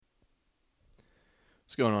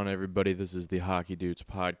What's going on, everybody? This is the Hockey Dudes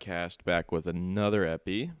podcast, back with another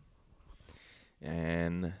epi.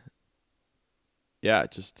 And yeah,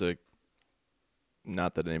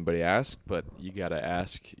 not that anybody asked, but you got to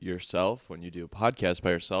ask yourself when you do a podcast by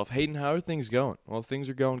yourself, Hayden, how are things going? Well, things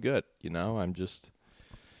are going good. I'm just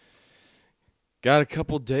got a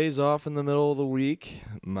couple days off in the middle of the week.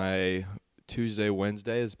 My Tuesday,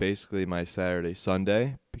 Wednesday is basically my Saturday,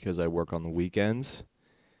 Sunday because I work on the weekends.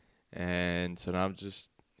 And so now I'm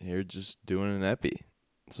just here doing an epi.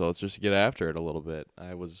 So let's just get after it a little bit.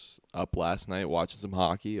 I was up last night watching some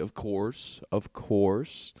hockey, of course.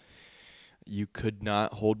 You could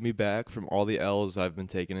not hold me back from all the L's I've been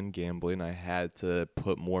taking in gambling. I had to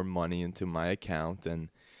put more money into my account and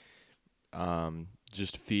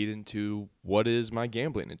just feed into what is my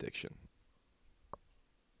gambling addiction.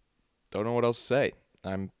 Don't know what else to say.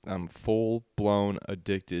 I'm full-blown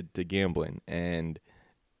addicted to gambling, and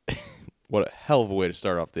what a hell of a way to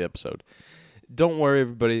start off the episode. Don't worry,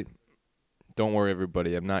 everybody.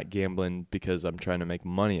 I'm not gambling because I'm trying to make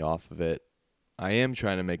money off of it. I am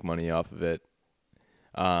trying to make money off of it,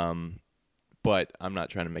 but I'm not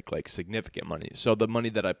trying to make, significant money. So the money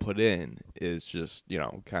that I put in is just,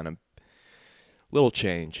 kind of little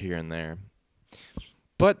change here and there.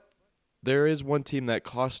 But there is one team that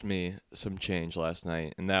cost me some change last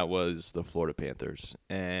night, and that was the Florida Panthers.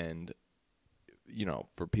 And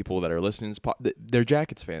for people that are listening, they're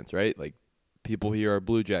Jackets fans, right? Like, people here are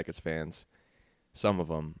Blue Jackets fans, some of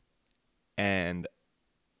them. And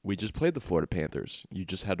we just played the Florida Panthers. You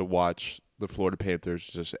just had to watch the Florida Panthers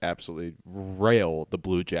just absolutely rail the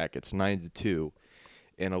Blue Jackets 9-2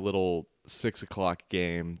 in a little 6 o'clock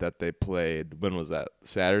game that they played. When was that?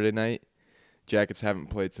 Saturday night? Jackets haven't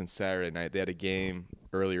played since Saturday night. They had a game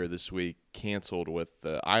earlier this week canceled with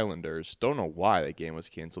the Islanders. Don't know why that game was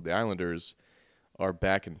canceled. The Islanders are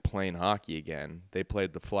back in playing hockey again. They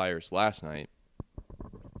played the Flyers last night.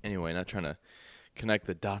 Anyway, not trying to connect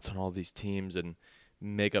the dots on all these teams and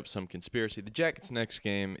make up some conspiracy. The Jackets' next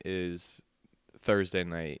game is Thursday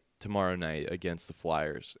night, tomorrow night, against the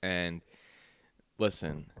Flyers. And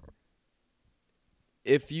listen,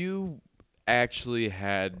 if you actually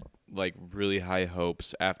had really high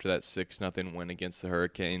hopes after that 6-0 win against the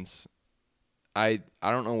Hurricanes, I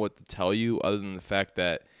don't know what to tell you other than the fact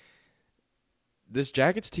that this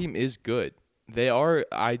Jackets team is good.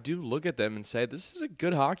 I do look at them and say this is a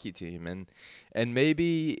good hockey team, and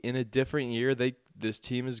maybe in a different year this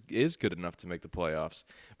team is good enough to make the playoffs.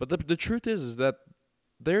 But the truth is that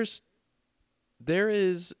there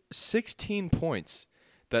is 16 points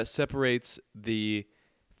that separates the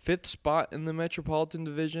 5th spot in the Metropolitan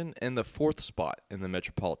Division and the 4th spot in the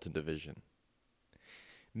Metropolitan Division.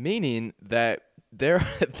 Meaning that there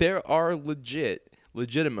are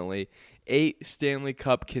legitimately 8 Stanley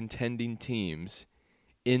Cup contending teams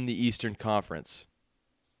in the Eastern Conference.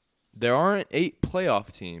 There aren't 8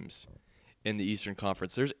 playoff teams in the Eastern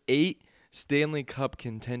Conference. There's 8 Stanley Cup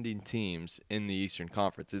contending teams in the Eastern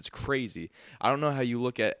Conference. It's crazy. I don't know how you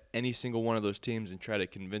look at any single one of those teams and try to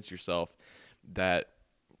convince yourself that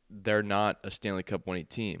they're not a Stanley Cup winning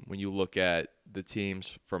team. When you look at the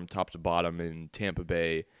teams from top to bottom in Tampa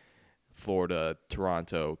Bay, Florida,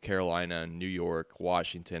 Toronto, Carolina, New York,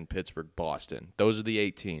 Washington, Pittsburgh, Boston. Those are the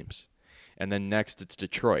 8 teams. And then next it's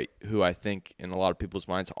Detroit, who I think in a lot of people's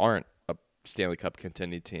minds aren't a Stanley Cup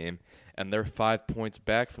contending team. And they're 5 points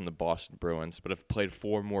back from the Boston Bruins, but have played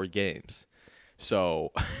 4 more games.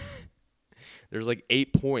 So there's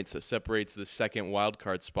 8 points that separates the second wild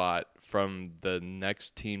card spot from the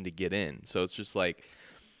next team to get in. So it's just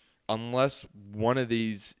unless one of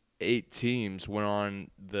these 8 teams went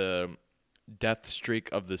on the death streak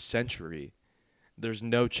of the century, there's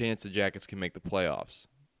no chance the Jackets can make the playoffs.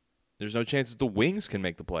 There's no chance that the Wings can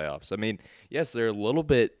make the playoffs. I mean, yes, they're a little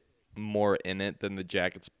bit more in it than the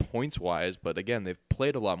Jackets points-wise, but again, they've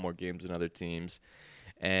played a lot more games than other teams,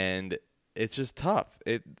 and it's just tough.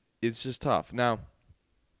 It's just tough. Now,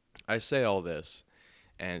 I say all this,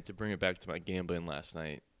 and to bring it back to my gambling last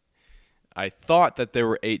night, I thought that there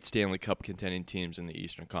were 8 Stanley Cup contending teams in the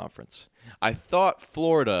Eastern Conference. I thought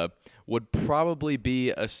Florida would probably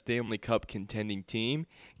be a Stanley Cup contending team,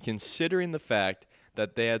 considering the fact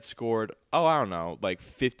that they had scored,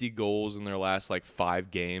 50 goals in their last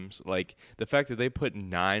 5 games. The fact that they put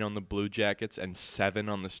 9 on the Blue Jackets and 7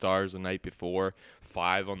 on the Stars the night before,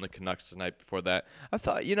 5 on the Canucks the night before that. I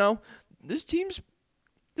thought, this team's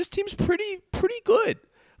pretty good.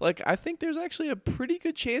 I think there's actually a pretty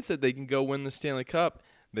good chance that they can go win the Stanley Cup.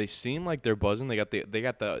 They seem like they're buzzing. They got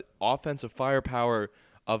the offensive firepower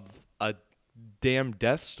of a damn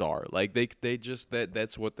Death Star.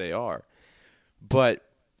 That's what they are. But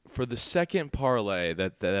for the second parlay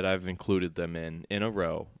that I've included them in a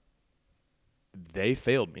row, they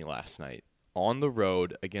failed me last night on the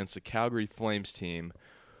road against a Calgary Flames team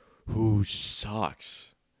who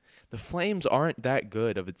sucks. The Flames aren't that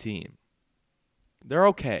good of a team. They're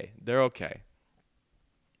okay.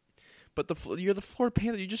 But you're the Florida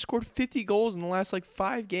Panthers. You just scored 50 goals in the last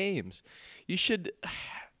 5 games. You should.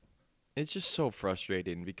 It's just so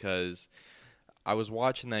frustrating because I was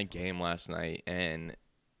watching that game last night and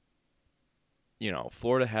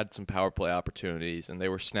Florida had some power play opportunities and they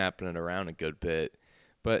were snapping it around a good bit.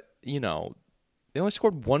 But, they only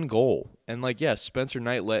scored 1 goal. And yes, Spencer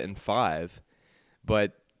Knight let in 5.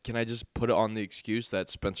 But can I just put it on the excuse that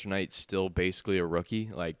Spencer Knight's still basically a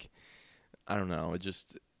rookie? I don't know.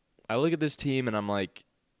 I look at this team and I'm like,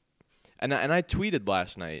 and I tweeted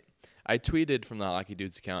last night. I tweeted from the Hockey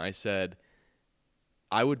Dudes account. I said,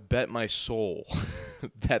 I would bet my soul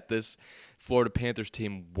that this Florida Panthers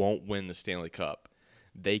team won't win the Stanley Cup.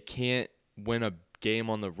 They can't win a game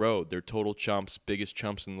on the road. They're total chumps, biggest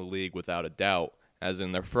chumps in the league without a doubt, as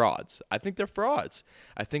in they're frauds. I think they're frauds.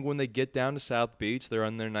 I think when they get down to South Beach, they're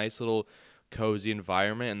in their nice little cozy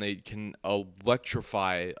environment and they can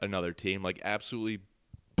electrify another team, absolutely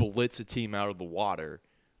blitz a team out of the water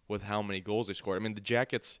with how many goals they scored. I mean, the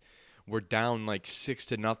Jackets were down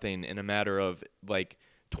 6-0 in a matter of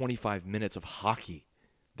 25 minutes of hockey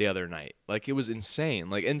the other night. It was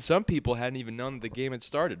insane. And some people hadn't even known that the game had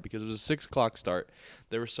started because it was a 6:00 start.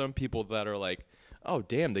 There were some people that are like, oh,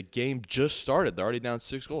 damn, the game just started. They're already down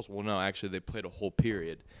 6 goals. Well, no, actually, they played a whole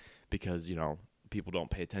period because, people don't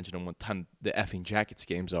pay attention to what time the effing Jackets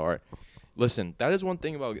games are. Listen, that is one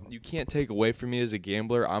thing you can't take away from me as a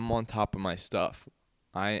gambler. I'm on top of my stuff.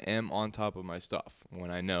 I am on top of my stuff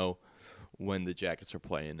when I know when the Jackets are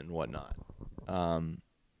playing and whatnot.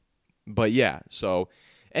 But yeah, so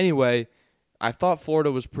anyway, I thought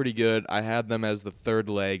Florida was pretty good. I had them as the third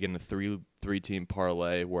leg in a three-team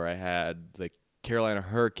parlay where I had the Carolina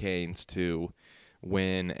Hurricanes to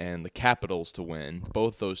win and the Capitals to win,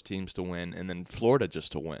 both those teams to win, and then Florida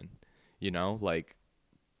just to win.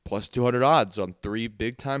 Plus 200 odds on 3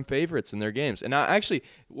 big-time favorites in their games. And actually,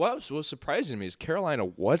 what was surprising to me is Carolina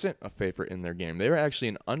wasn't a favorite in their game. They were actually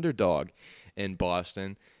an underdog in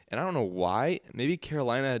Boston. And I don't know why. Maybe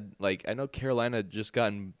Carolina, I know Carolina had just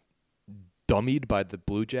gotten dummied by the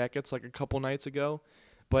Blue Jackets a couple nights ago.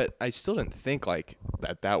 But I still didn't think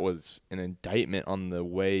that was an indictment on the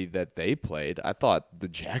way that they played. I thought the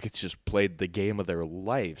Jackets just played the game of their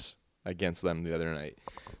lives against them the other night.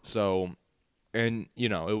 So, and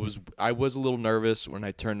I was a little nervous when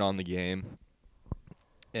I turned on the game,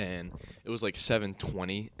 and it was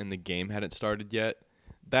 7:20 and the game hadn't started yet.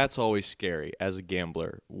 That's always scary as a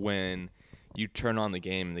gambler when you turn on the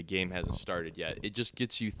game and the game hasn't started yet. It just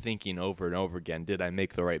gets you thinking over and over again. Did I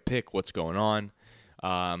make the right pick? What's going on?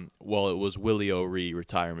 Well, it was Willie O'Ree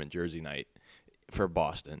retirement jersey night for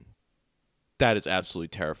Boston. That is absolutely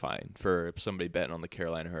terrifying for somebody betting on the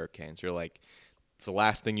Carolina Hurricanes. You're it's the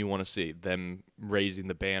last thing you want to see, them raising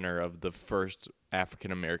the banner of the first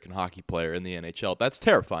African-American hockey player in the NHL. That's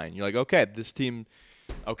terrifying. You're okay, this team,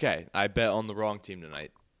 okay, I bet on the wrong team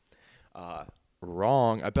tonight.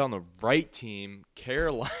 Wrong. I bet on the right team.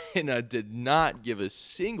 Carolina did not give a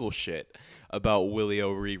single shit about Willie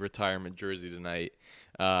O'Ree retirement jersey tonight.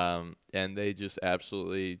 And they just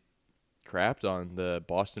absolutely crapped on the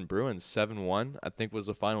Boston Bruins. 7-1, I think, was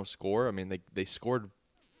the final score. I mean, they scored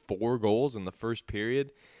 4 goals in the first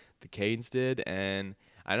period. The Canes did, and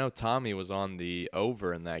I know Tommy was on the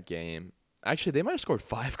over in that game. Actually, they might have scored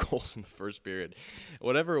 5 goals in the first period.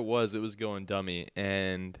 Whatever it was going dummy.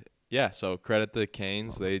 And yeah, so credit the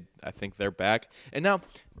Canes. I think they're back. And now,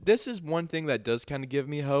 this is one thing that does kind of give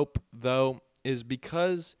me hope, though, is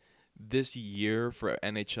because this year for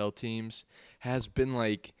NHL teams has been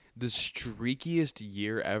the streakiest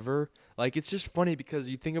year ever. It's just funny because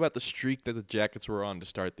you think about the streak that the Jackets were on to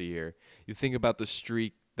start the year. You think about the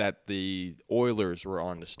streak that the Oilers were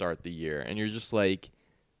on to start the year, and you're just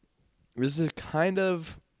this is kind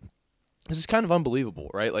of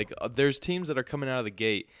unbelievable, right? There's teams that are coming out of the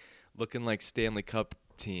gate looking like Stanley Cup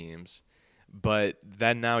teams, but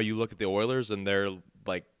then now you look at the Oilers and they're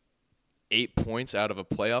 8 points out of a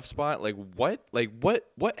playoff spot.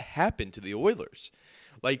 What happened to the Oilers?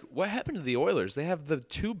 What happened to the Oilers? They have the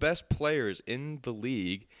 2 best players in the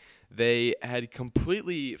league. They had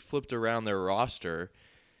completely flipped around their roster,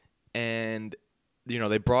 and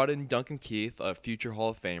they brought in Duncan Keith, a future Hall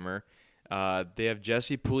of Famer. They have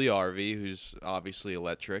Jesse Puljujarvi, who's obviously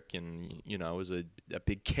electric and is a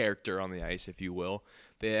big character on the ice, if you will.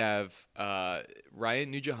 They have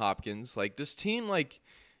Ryan Nugent-Hopkins. This team,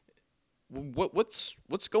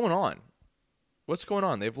 What's going on? What's going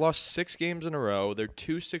on? They've lost 6 games in a row. They're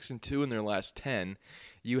 2-6-2 in their last 10.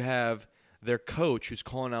 You have their coach who's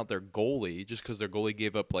calling out their goalie just because their goalie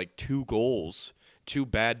gave up like 2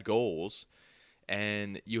 bad goals.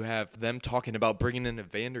 And you have them talking about bringing in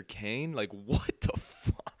Evander Kane. Like,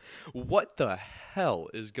 what the hell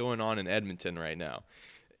is going on in Edmonton right now?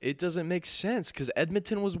 It doesn't make sense because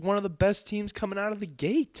Edmonton was one of the best teams coming out of the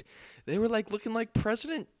gate. They were like looking like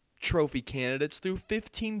President Trophy candidates through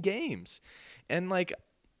 15 games. And like,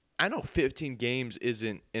 I know 15 games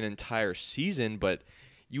isn't an entire season, but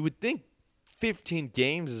you would think 15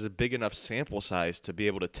 games is a big enough sample size to be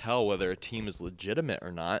able to tell whether a team is legitimate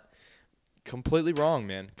or not. Completely wrong,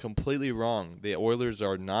 man. Completely wrong. The Oilers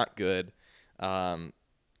are not good. Connor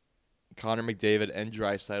McDavid and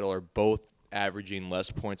Draisaitl are both averaging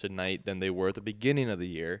less points a night than they were at the beginning of the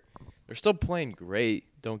year. They're still playing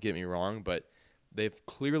great, don't get me wrong, but they've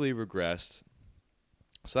clearly regressed.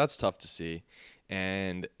 So that's tough to see.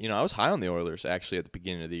 And, I was high on the Oilers actually at the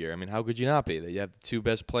beginning of the year. I mean, how could you not be? They have the 2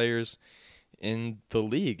 best players in the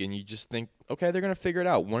league, and you just think, okay, they're going to figure it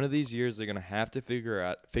out. One of these years, they're going to have to figure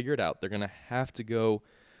it out. They're going to have to go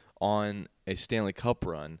on a Stanley Cup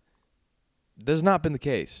run. This has not been the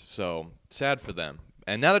case, so sad for them.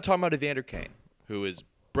 And now they're talking about Evander Kane, who is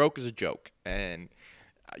broke as a joke. And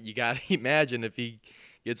you got to imagine if he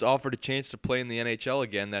gets offered a chance to play in the NHL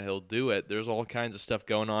again, that he'll do it. There's all kinds of stuff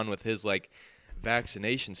going on with his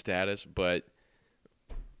vaccination status, but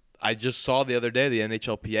I just saw the other day the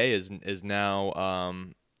NHLPA is now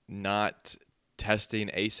not testing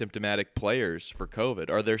asymptomatic players for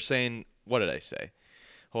COVID. Or they're saying, what did I say?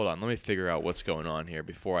 Hold on, let me figure out what's going on here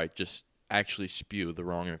before I just actually spew the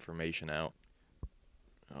wrong information out.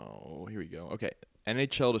 Oh, here we go. Okay,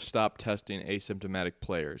 NHL to stop testing asymptomatic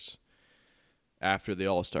players after the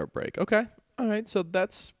All-Star break. Okay, all right, so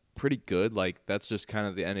that's pretty good. That's just kind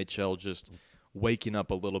of the NHL just waking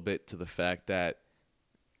up a little bit to the fact that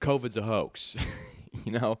COVID's a hoax,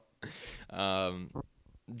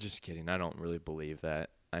 Just kidding. I don't really believe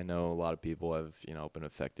that. I know a lot of people have, been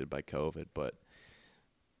affected by COVID, but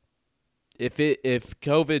if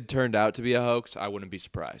COVID turned out to be a hoax, I wouldn't be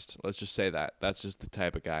surprised. Let's just say that. That's just the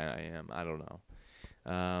type of guy I am. I don't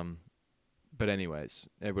know. But anyways,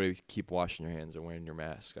 everybody keep washing your hands and wearing your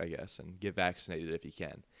mask, I guess, and get vaccinated if you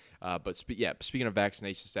can. But speaking of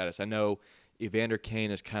vaccination status, I know Evander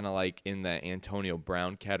Kane is kind of like in the Antonio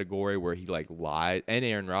Brown category where he lied, and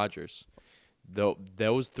Aaron Rodgers.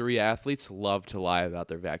 Those 3 athletes love to lie about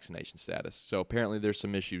their vaccination status. So apparently there's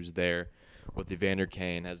some issues there with Evander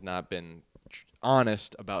Kane has not been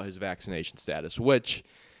honest about his vaccination status, which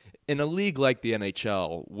in a league like the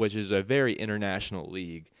NHL, which is a very international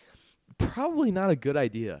league, probably not a good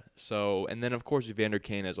idea. So, and then of course Evander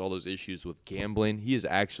Kane has all those issues with gambling. He is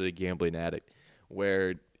actually a gambling addict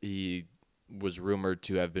where he was rumored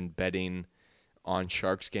to have been betting on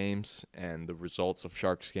Sharks games and the results of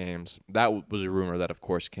Sharks games. That was a rumor that, of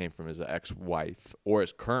course, came from his ex-wife or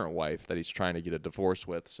his current wife that he's trying to get a divorce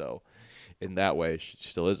with. So in that way, she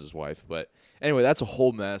still is his wife. But anyway, that's a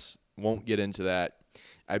whole mess. Won't get into that.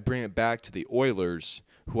 I bring it back to the Oilers,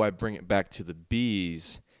 who I bring it back to the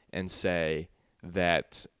Bees and say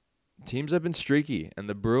that teams have been streaky and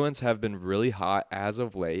the Bruins have been really hot as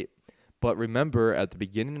of late. But remember, at the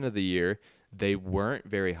beginning of the year, they weren't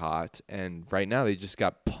very hot, and right now they just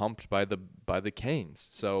got pumped by the Canes.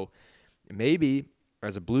 So maybe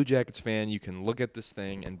as a Blue Jackets fan, you can look at this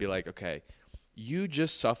thing and be like, okay, you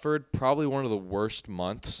just suffered probably one of the worst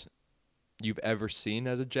months you've ever seen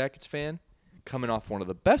as a Jackets fan, coming off one of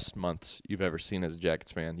the best months you've ever seen as a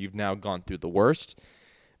Jackets fan. You've now gone through the worst.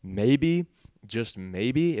 Maybe, just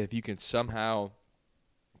maybe, if you can somehow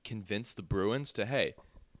convince the Bruins to, hey,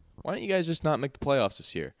 why don't you guys just not make the playoffs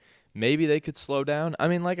this year? Maybe they could slow down. I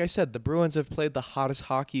mean, like I said, the Bruins have played the hottest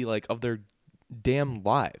hockey of their damn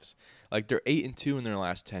lives. They're 8-2 in their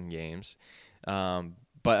last 10 games. But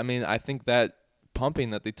I mean, I think that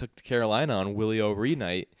pumping that they took to Carolina on Willie O'Ree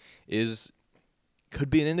night could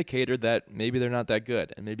be an indicator that maybe they're not that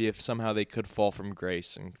good. And maybe if somehow they could fall from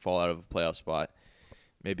grace and fall out of a playoff spot,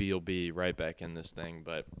 maybe you'll be right back in this thing.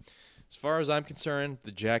 But as far as I'm concerned,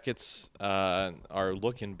 the Jackets are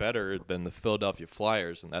looking better than the Philadelphia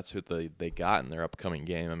Flyers, and that's who they got in their upcoming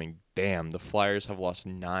game. I mean, damn, the Flyers have lost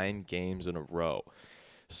 9 games in a row.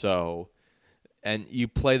 So, and you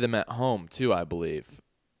play them at home too, I believe.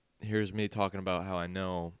 Here's me talking about how I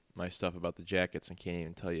know my stuff about the Jackets and can't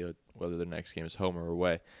even tell you whether the next game is home or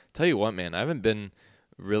away. Tell you what, man, I haven't been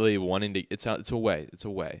really wanting to. It's away,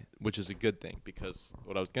 which is a good thing because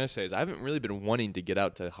what I was gonna say is I haven't really been wanting to get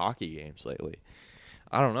out to hockey games lately.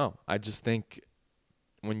 I don't know. I just think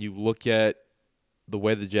when you look at the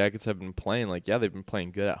way the Jackets have been playing, like, yeah, they've been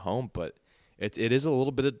playing good at home, but it is a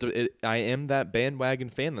little bit of I am that bandwagon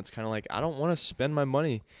fan that's kind of like, I don't want to spend my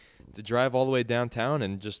money to drive all the way downtown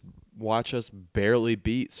and just watch us barely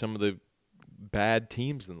beat some of the bad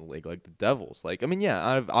teams in the league, like the Devils. Like, I mean,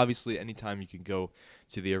 yeah, obviously anytime you can go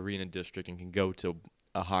to the arena district and can go to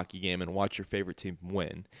a hockey game and watch your favorite team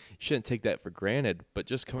win, you shouldn't take that for granted. But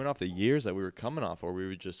just coming off the years that we were coming off, where we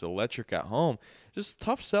were just electric at home, just a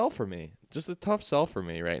tough sell for me. Just a tough sell for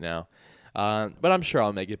me right now. But I'm sure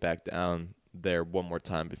I'll make it back down there one more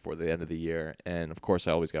time before the end of the year. And, of course,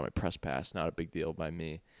 I always got my press pass. Not a big deal by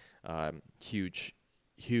me. Huge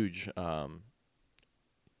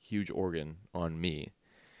organ on me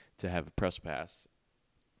to have a press pass.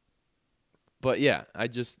 But yeah,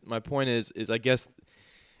 my point is I guess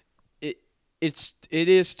it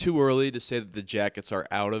is too early to say that the Jackets are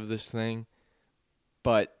out of this thing,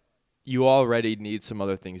 but you already need some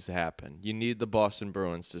other things to happen. You need the Boston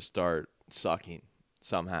Bruins to start sucking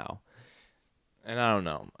somehow. And I don't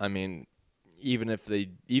know. I mean, even if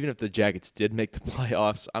the Jackets did make the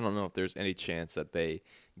playoffs, I don't know if there's any chance that they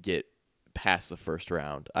get past the first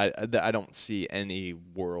round. I don't see any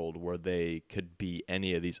world where they could beat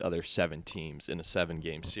any of these other 7 teams in a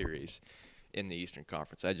 7-game series in the Eastern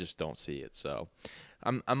Conference. I just don't see it. So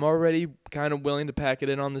I'm already kind of willing to pack it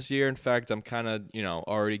in on this year. In fact, I'm kind of,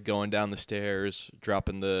 already going down the stairs,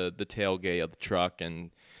 dropping the tailgate of the truck,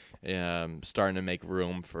 and starting to make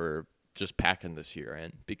room for just packing this year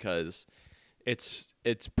in, because it's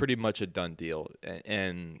pretty much a done deal.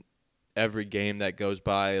 And every game that goes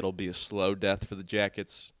by, it'll be a slow death for the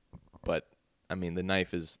Jackets. But I mean, the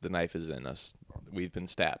knife is in us. We've been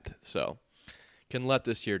stabbed, so can let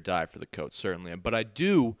this year die for the Coats, certainly. But I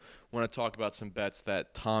do want to talk about some bets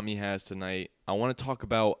that Tommy has tonight. I want to talk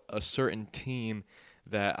about a certain team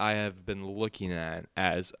that I have been looking at,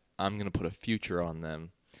 as I'm going to put a future on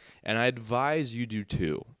them. And I advise you do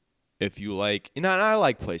too. If you like, and I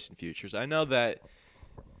like placing futures. I know that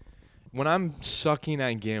when I'm sucking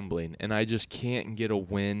at gambling and I just can't get a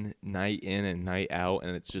win night in and night out,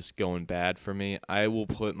 and it's just going bad for me, I will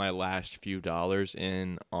put my last few dollars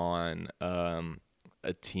in on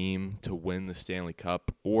a team to win the Stanley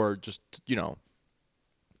Cup, or just,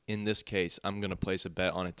 in this case, I'm going to place a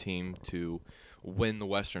bet on a team to win the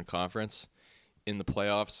Western Conference in the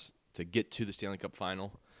playoffs to get to the Stanley Cup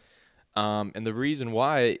final. And the reason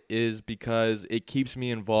why is because it keeps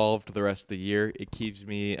me involved the rest of the year. It gives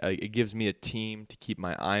me a team to keep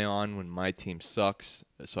my eye on when my team sucks,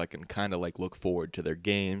 so I can kind of like look forward to their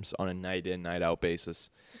games on a night in, night out basis.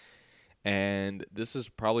 And this is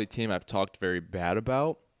probably a team I've talked very bad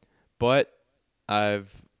about, but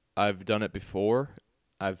I've done it before.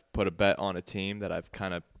 I've put a bet on a team that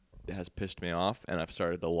has pissed me off, and I've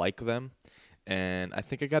started to like them. And I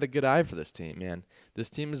think I got a good eye for this team, man.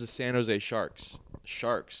 This team is the San Jose Sharks.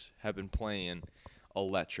 Sharks have been playing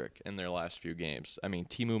electric in their last few games. I mean,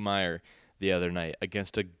 Timo Meier the other night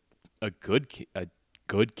against a good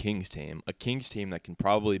Kings team, a Kings team that can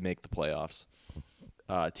probably make the playoffs.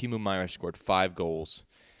 Timo Meier scored 5 goals,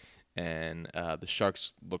 and the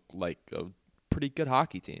Sharks look like a pretty good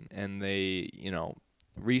hockey team. And they,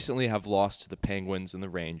 recently have lost to the Penguins and the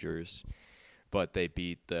Rangers. But they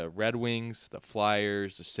beat the Red Wings, the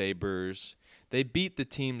Flyers, the Sabres. They beat the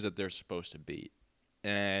teams that they're supposed to beat.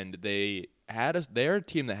 And they're a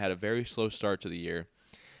team that had a very slow start to the year,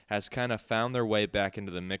 has kind of found their way back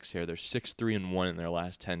into the mix here. They're 6-3-1 in their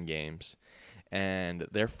last 10 games. And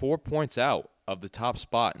they're 4 points out of the top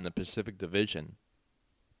spot in the Pacific Division.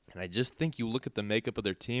 And I just think you look at the makeup of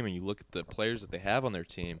their team and you look at the players that they have on their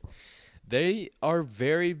team, they are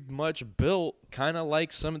very much built kind of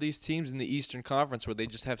like some of these teams in the Eastern Conference, where they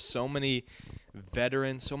just have so many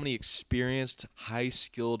veterans, so many experienced,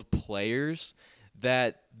 high-skilled players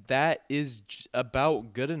that is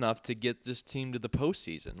about good enough to get this team to the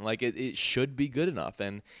postseason. Like, it should be good enough,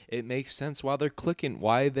 and it makes sense why they're clicking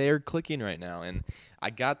right now. And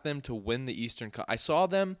I got them to win the Eastern Cup. I saw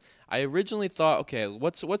them. I originally thought, okay,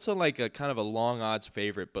 what's a kind of a long odds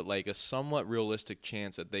favorite, but like a somewhat realistic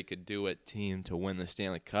chance that they could do it team to win the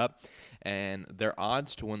Stanley Cup. And their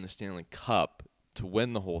odds to win the Stanley Cup, to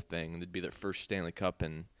win the whole thing, it'd be their first Stanley Cup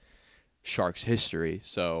in Sharks history.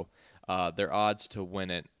 So their odds to win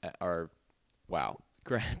it are, wow,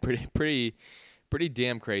 pretty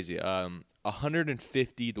damn crazy.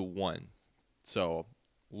 150-1. So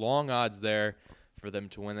long odds there for them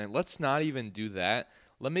to win it. Let's not even do that.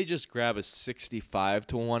 Let me just grab a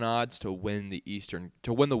 65-1 odds to win the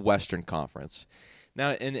Western Conference.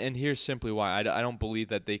 Now, and here's simply why. I don't believe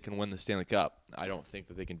that they can win the Stanley Cup. I don't think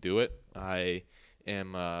that they can do it. I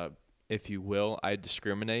am if you will, I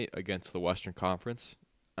discriminate against the Western Conference.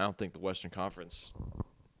 I don't think the Western Conference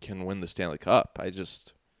can win the Stanley Cup. I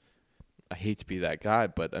hate to be that guy,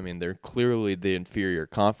 but, I mean, they're clearly the inferior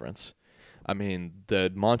conference. I mean,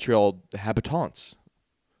 the Montreal Habitants,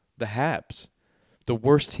 the Habs, the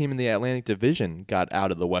worst team in the Atlantic Division got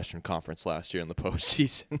out of the Western Conference last year in the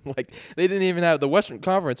postseason. Like, they didn't even have – the Western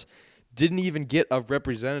Conference didn't even get a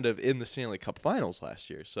representative in the Stanley Cup Finals last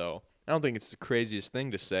year. So I don't think it's the craziest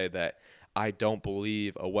thing to say that I don't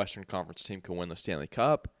believe a Western Conference team can win the Stanley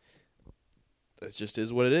Cup. It just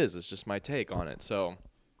is what it is. It's just my take on it. So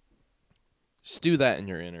stew that in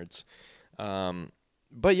your innards.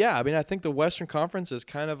 But, yeah, I mean, I think the Western Conference is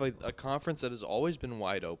kind of a conference that has always been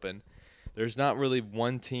wide open. There's not really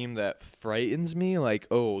one team that frightens me, like,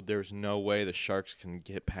 oh, there's no way the Sharks can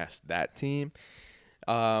get past that team.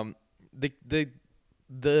 The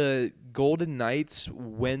Golden Knights,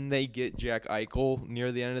 when they get Jack Eichel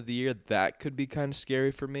near the end of the year, that could be kind of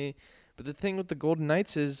scary for me. But the thing with the Golden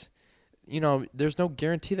Knights is, there's no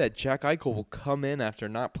guarantee that Jack Eichel will come in after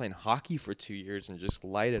not playing hockey for 2 years and just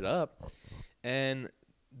light it up. And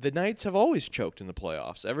the Knights have always choked in the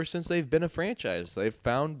playoffs. Ever since they've been a franchise, they've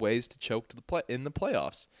found ways to choke in the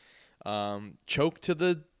playoffs. Choke to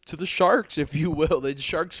the Sharks, if you will. The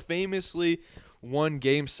Sharks famously won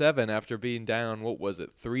Game 7 after being down,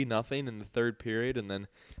 3-0 in the third period, and then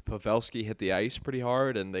Pavelski hit the ice pretty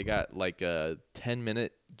hard, and they got like a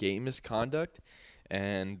 10-minute game misconduct,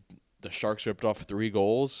 and the Sharks ripped off 3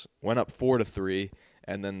 goals, went up 4-3,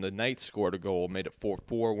 and then the Knights scored a goal, made it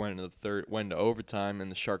 4-4, went into overtime,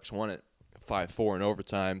 and the Sharks won it 5-4 in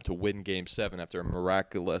overtime to win Game 7 after a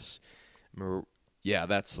miraculous, 3-goal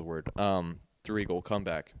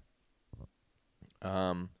comeback.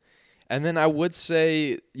 And then I would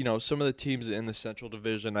say, some of the teams in the Central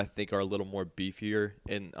Division I think are a little more beefier,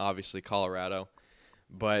 and obviously Colorado.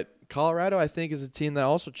 But Colorado, I think, is a team that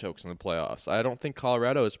also chokes in the playoffs. I don't think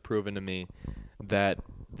Colorado has proven to me that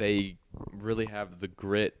they really have the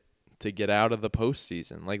grit to get out of the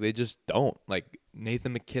postseason. Like, they just don't. Like,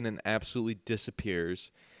 Nathan McKinnon absolutely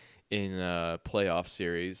disappears in a playoff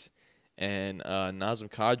series. And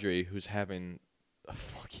Nazem Kadri, who's having a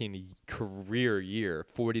fucking career year,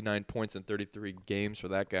 49 points in 33 games for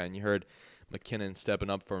that guy. And you heard McKinnon stepping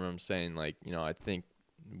up for him saying, like, I think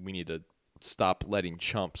we need to stop letting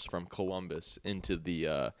chumps from Columbus into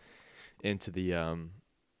the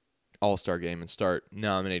All-Star game and start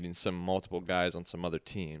nominating some multiple guys on some other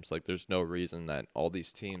teams. Like, there's no reason that all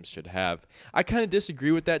these teams should have. I kind of disagree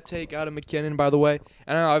with that take out of McKinnon, by the way.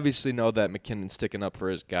 And I obviously know that McKinnon's sticking up for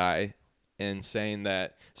his guy and saying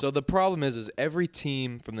that. So the problem is every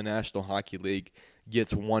team from the National Hockey League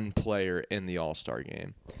gets one player in the All-Star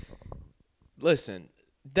game. Listen,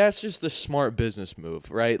 that's just the smart business move,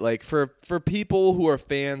 right? Like, for people who are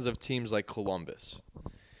fans of teams like Columbus,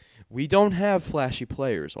 we don't have flashy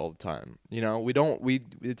players all the time.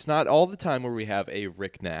 It's not all the time where we have a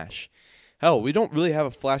Rick Nash. Hell, we don't really have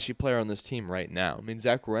a flashy player on this team right now. I mean,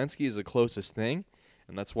 Zach Werenski is the closest thing,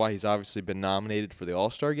 and that's why he's obviously been nominated for the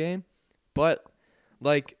All-Star game. But,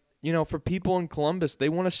 for people in Columbus, they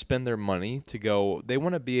want to spend their money to go. They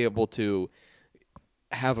want to be able to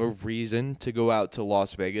have a reason to go out to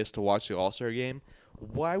Las Vegas to watch the All-Star game.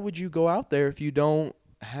 Why would you go out there if you don't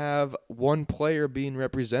have one player being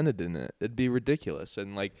represented in it? It'd be ridiculous.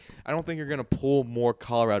 And, I don't think you're going to pull more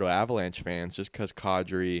Colorado Avalanche fans just because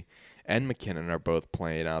Kadri and McKinnon are both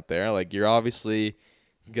playing out there. Like, you're obviously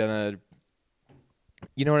going to,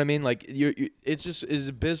 you know what I mean? Like, it's just is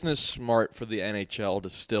a business smart for the NHL to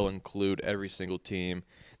still include every single team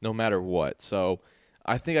no matter what. So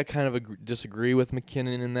I think I kind of disagree with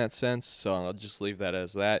McKinnon in that sense, so I'll just leave that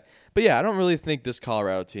as that. But, yeah, I don't really think this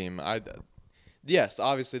Colorado team yes,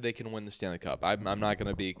 obviously they can win the Stanley Cup. I'm not going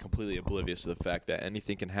to be completely oblivious to the fact that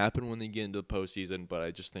anything can happen when they get into the postseason, but I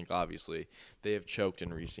just think obviously they have choked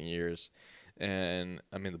in recent years. And,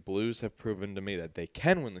 I mean, the Blues have proven to me that they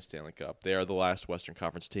can win the Stanley Cup. They are the last Western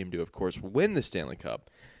Conference team to, of course, win the Stanley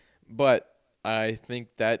Cup. But I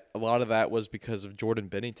think that a lot of that was because of Jordan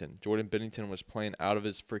Binnington. Jordan Binnington was playing out of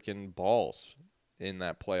his freaking balls in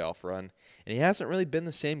that playoff run. And he hasn't really been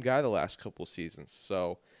the same guy the last couple of seasons.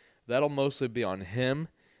 So that'll mostly be on him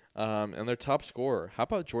and their top scorer. How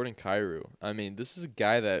about Jordan Kyrou? I mean, this is a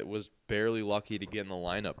guy that was barely lucky to get in the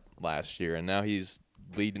lineup last year, and now he's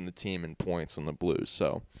leading the team in points on the Blues.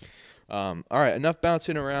 So, all right, enough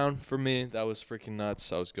bouncing around for me. That was freaking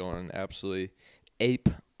nuts. I was going absolutely ape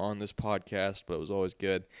on this podcast, but it was always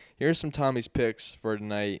good. Here's some Tommy's picks for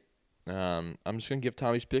tonight. I'm just going to give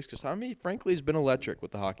Tommy's picks because Tommy, frankly, has been electric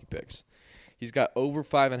with the hockey picks. He's got over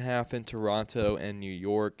 5.5 in Toronto and New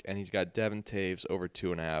York, and he's got Devin Taves over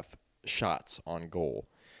 2.5 shots on goal.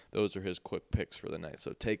 Those are his quick picks for the night.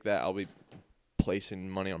 So take that. I'll be placing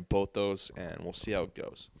money on both those, and we'll see how it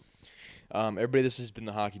goes. Everybody, this has been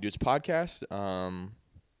the Hockey Dudes podcast.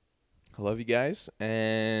 I love you guys,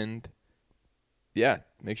 and yeah,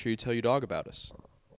 make sure you tell your dog about us.